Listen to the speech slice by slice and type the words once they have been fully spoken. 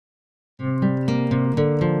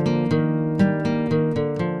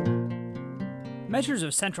Measures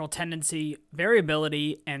of central tendency,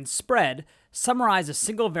 variability, and spread summarize a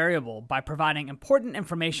single variable by providing important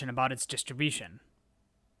information about its distribution.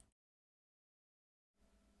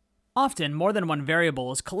 Often, more than one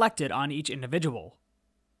variable is collected on each individual.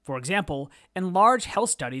 For example, in large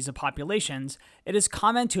health studies of populations, it is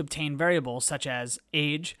common to obtain variables such as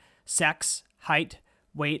age, sex, height,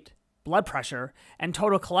 weight, blood pressure, and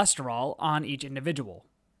total cholesterol on each individual.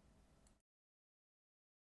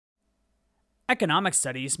 Economic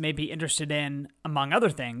studies may be interested in, among other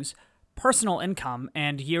things, personal income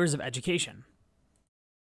and years of education.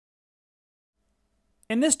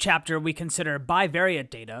 In this chapter, we consider bivariate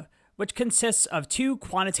data, which consists of two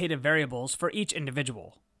quantitative variables for each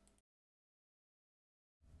individual.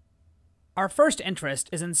 Our first interest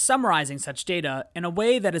is in summarizing such data in a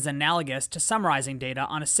way that is analogous to summarizing data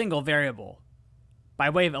on a single variable. By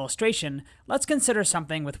way of illustration, let's consider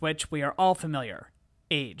something with which we are all familiar: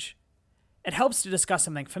 age. It helps to discuss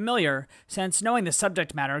something familiar, since knowing the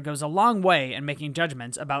subject matter goes a long way in making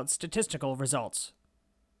judgments about statistical results.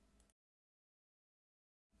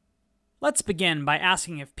 Let's begin by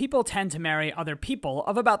asking if people tend to marry other people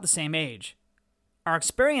of about the same age. Our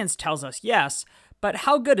experience tells us yes, but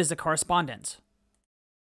how good is the correspondence?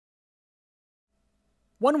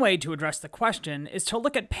 One way to address the question is to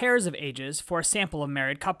look at pairs of ages for a sample of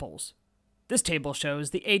married couples. This table shows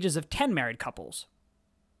the ages of 10 married couples.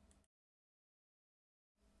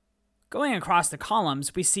 Going across the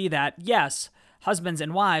columns, we see that, yes, husbands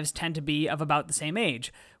and wives tend to be of about the same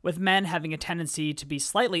age, with men having a tendency to be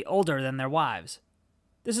slightly older than their wives.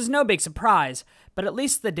 This is no big surprise, but at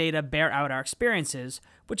least the data bear out our experiences,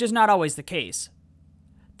 which is not always the case.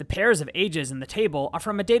 The pairs of ages in the table are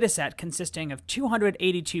from a dataset consisting of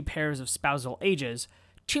 282 pairs of spousal ages,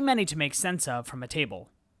 too many to make sense of from a table.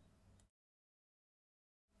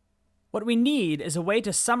 What we need is a way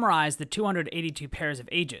to summarize the 282 pairs of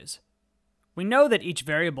ages. We know that each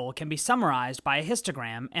variable can be summarized by a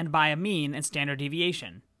histogram and by a mean and standard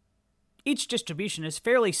deviation. Each distribution is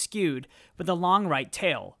fairly skewed with a long right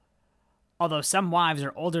tail. Although some wives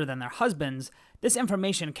are older than their husbands, this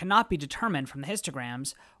information cannot be determined from the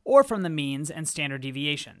histograms or from the means and standard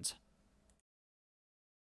deviations.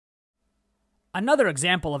 Another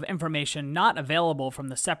example of information not available from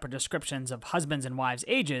the separate descriptions of husbands and wives'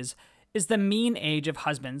 ages is the mean age of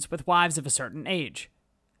husbands with wives of a certain age.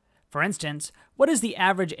 For instance, what is the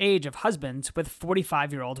average age of husbands with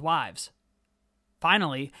 45-year-old wives?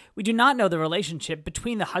 Finally, we do not know the relationship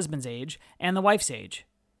between the husband's age and the wife's age.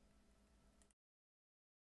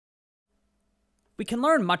 We can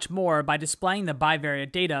learn much more by displaying the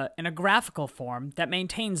bivariate data in a graphical form that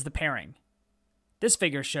maintains the pairing. This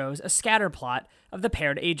figure shows a scatter plot of the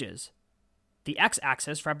paired ages. The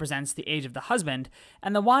x-axis represents the age of the husband,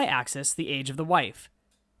 and the y-axis the age of the wife.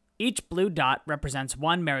 Each blue dot represents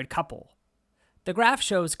one married couple. The graph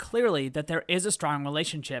shows clearly that there is a strong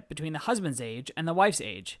relationship between the husband's age and the wife's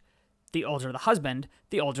age. The older the husband,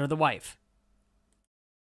 the older the wife.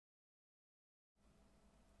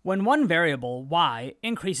 When one variable, y,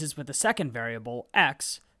 increases with the second variable,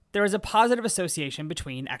 x, there is a positive association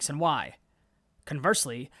between x and y.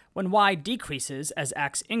 Conversely, when y decreases as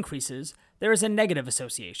x increases, there is a negative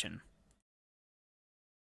association.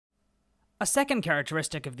 A second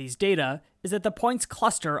characteristic of these data is that the points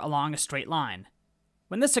cluster along a straight line.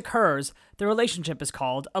 When this occurs, the relationship is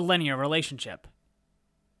called a linear relationship.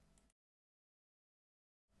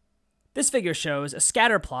 This figure shows a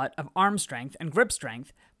scatter plot of arm strength and grip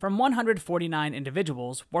strength from 149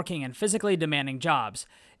 individuals working in physically demanding jobs,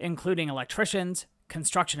 including electricians,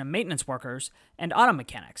 construction and maintenance workers, and auto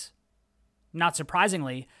mechanics. Not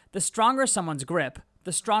surprisingly, the stronger someone's grip,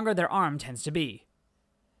 the stronger their arm tends to be.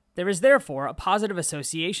 There is therefore a positive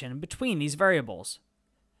association between these variables.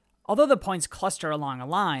 Although the points cluster along a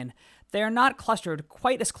line, they are not clustered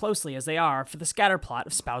quite as closely as they are for the scatter plot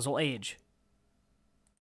of spousal age.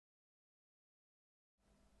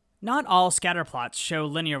 Not all scatter plots show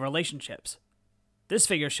linear relationships. This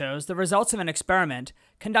figure shows the results of an experiment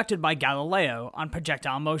conducted by Galileo on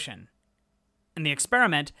projectile motion. In the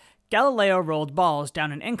experiment, Galileo rolled balls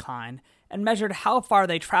down an incline and measured how far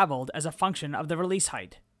they traveled as a function of the release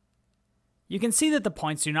height. You can see that the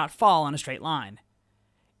points do not fall on a straight line.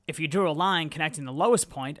 If you drew a line connecting the lowest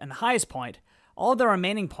point and the highest point, all of the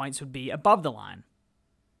remaining points would be above the line.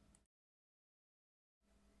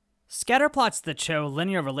 Scatterplots that show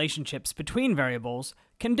linear relationships between variables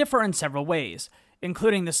can differ in several ways,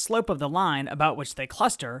 including the slope of the line about which they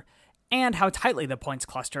cluster, and how tightly the points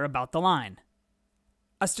cluster about the line.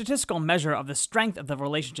 A statistical measure of the strength of the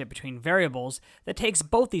relationship between variables that takes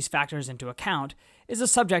both these factors into account is the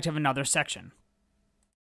subject of another section.